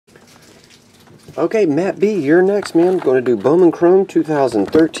Okay, Matt B, you're next, man. Going to do Bowman Chrome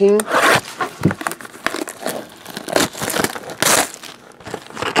 2013.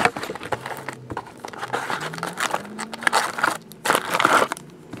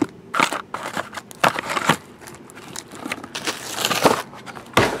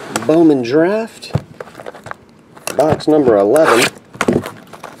 Bowman Draft, box number 11.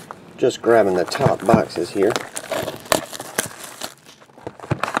 Just grabbing the top boxes here.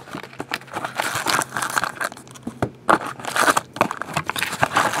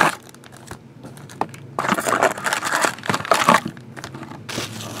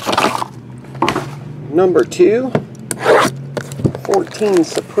 Number 2, 14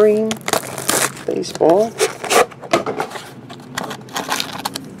 Supreme Baseball.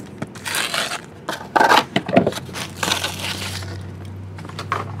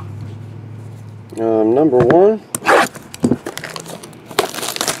 Number 1.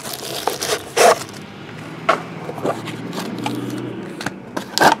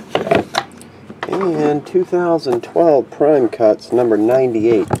 And 2012 Prime Cuts, number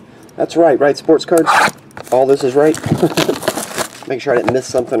 98. That's right, sports cards? All this is right? Make sure I didn't miss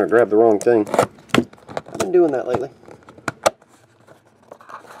something or grab the wrong thing. I've been doing that lately.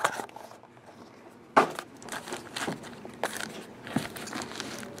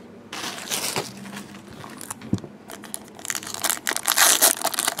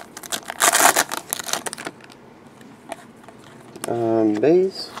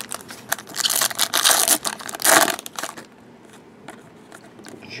 Base.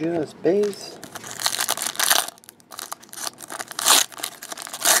 Just base.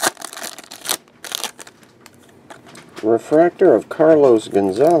 Refractor of Carlos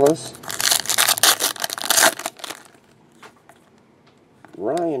Gonzalez.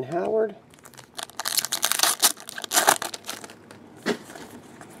 Ryan Howard.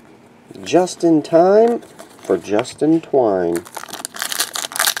 Just in Time for Justin Twine.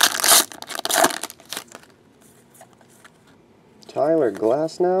 Tyler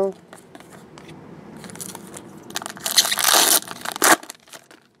Glasnow.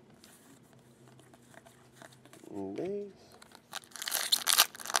 Base.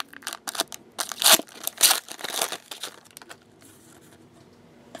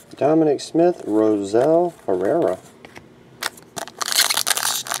 Dominic Smith, Rosell Herrera.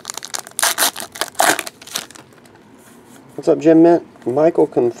 What's up, Jim Mint? Michael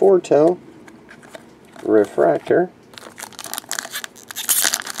Conforto, Refractor.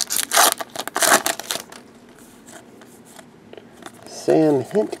 Sam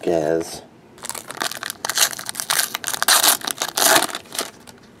Hintgaz.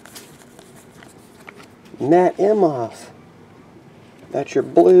 Matt Emhoff. That's your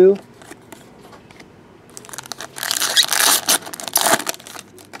blue.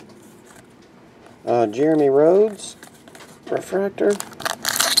 Jeremy Rhodes, Refractor.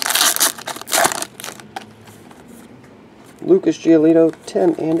 Lucas Giolito,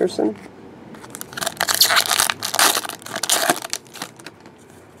 Tim Anderson.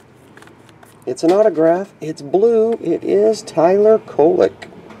 It's an autograph. It's blue. It is Tyler Kolek.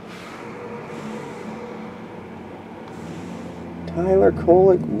 Tyler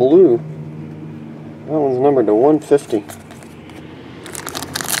Kolek blue. That one's numbered to 150.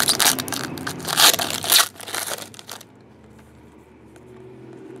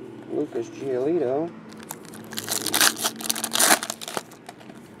 Lucas Giolito.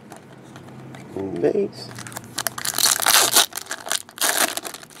 And base.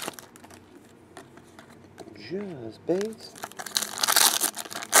 Just base.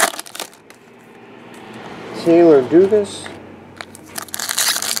 Taylor Dugas.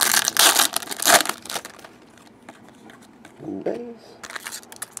 Base.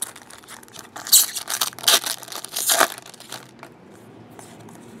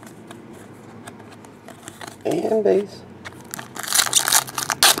 And base.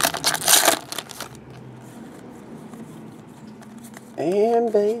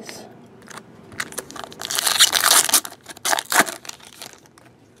 And base.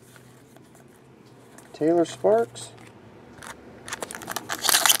 Taylor Sparks.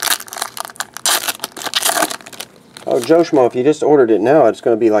 Oh, Joe Schmo, if you just ordered it now, it's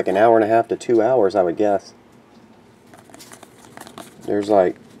going to be like an hour and a half to 2 hours, I would guess. There's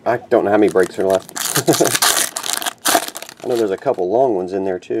like, I don't know how many breaks are left. I know there's a couple long ones in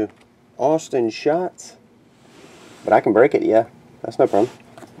there too. Austin Shots. But I can break it, yeah. That's no problem.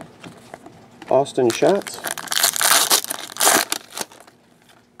 Austin Shots.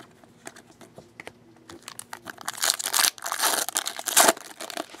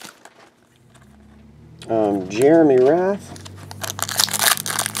 Jeremy Rath.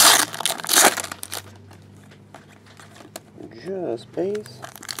 Just base.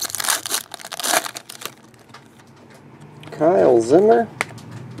 Kyle Zimmer.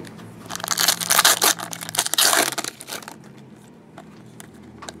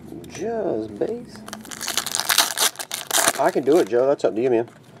 Just base. I can do it, Joe. That's up to you, man.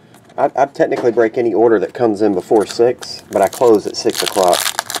 I technically break any order that comes in before 6, but I close at 6 o'clock.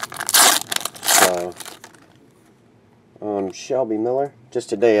 So, Shelby Miller. Just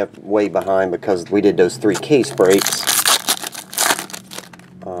today I'm way behind because we did those 3 case breaks.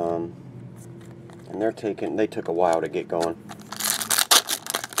 And they took a while to get going.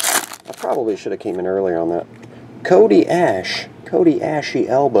 I probably should have came in earlier on that. Cody Ash. Cody Ashy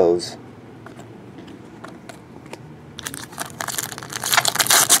Elbows.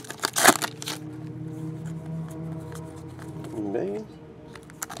 Base.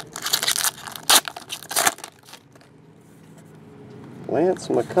 Lance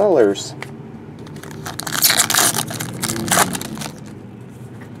McCullers.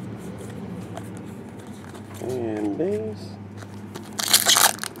 And base.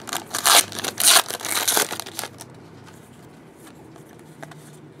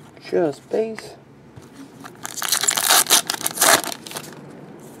 Just base.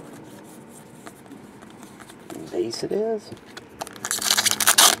 Base it is.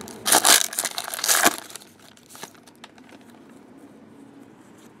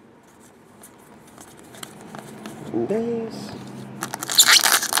 Base.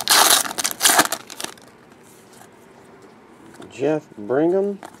 Jeff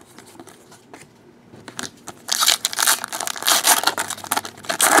Brigham.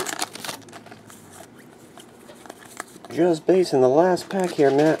 Just base in the last pack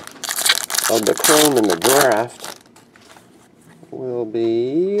here, Matt, of the Chrome and the Draft will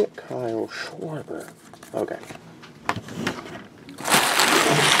be Kyle Schwarber. Okay.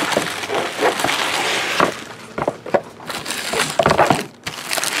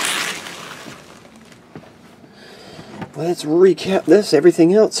 Let's recap this.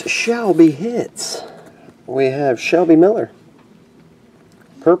 Everything else shall be hits. We have Shelby Miller.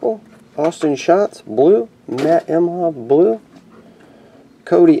 Purple. Austin Schatz. Blue. Matt Emhoff. Blue.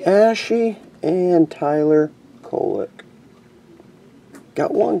 Cody Ashy. And Tyler Kolek.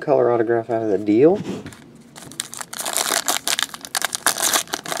 Got one color autograph out of the deal.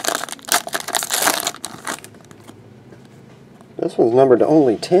 This one's numbered to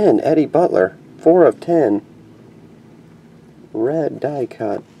only 10. Eddie Butler. 4 of 10. Red die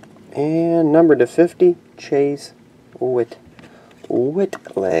cut. And numbered to 50. Chase Whitley.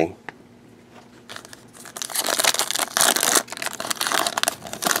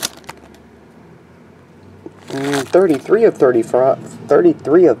 33 of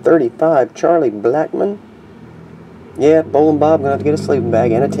 35, Charlie Blackman. Yeah, Bowling Bob gonna have to get a sleeping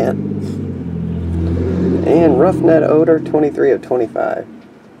bag and a tent. And Roughneck Odor, 23 of 25.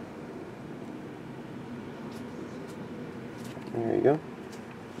 There you go.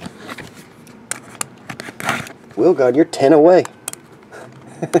 Will God, you're 10 away.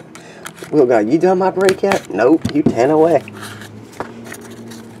 Will God, you done my break yet? Nope, you 10 away.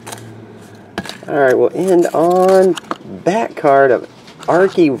 Alright, we'll end on back card of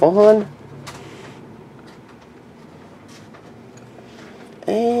Archie Vaughn.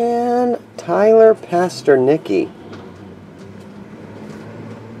 And Tyler Pasternicki.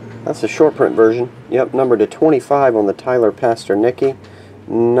 That's the short print version. Yep, number to 25 on the Tyler Pasternicki.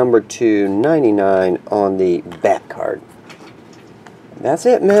 Number to 99 on the back card. That's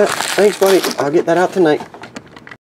it, Matt. Thanks, buddy. I'll get that out tonight.